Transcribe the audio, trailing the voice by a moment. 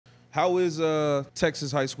How is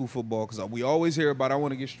Texas high school football? Because we always hear about it. I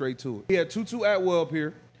want to get straight to it. He had Tutu Atwell up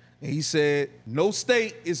here, and he said, no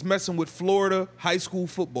state is messing with Florida high school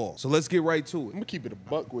football. So let's get right to it. I'm going to keep it a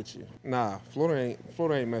buck with you. Nah, Florida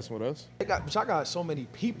ain't messing with us. But y'all got so many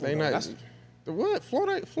people. They not. What?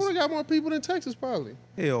 Florida got more people than Texas, probably.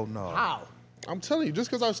 Hell no. How? I'm telling you, just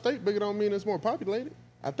because our state bigger don't mean it's more populated.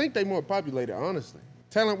 I think they more populated, honestly.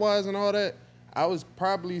 Talent-wise and all that, I would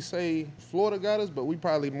probably say Florida got us, but we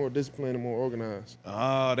probably more disciplined and more organized.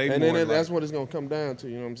 Ah, that's what it's going to come down to,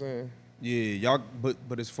 you know what I'm saying? Yeah, y'all,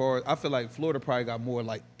 but as far as, I feel like Florida probably got more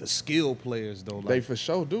like the skill players, though. Like, they for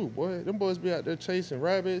sure do, boy. Them boys be out there chasing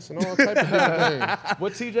rabbits and all type of different things.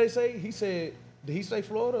 What TJ say? He said, did he say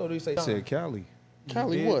Florida or did he say? He said Cali.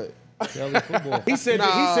 Cali what? Cali football. He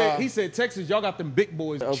said Texas, y'all got them big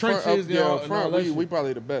boys, trenches. We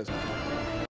probably the best.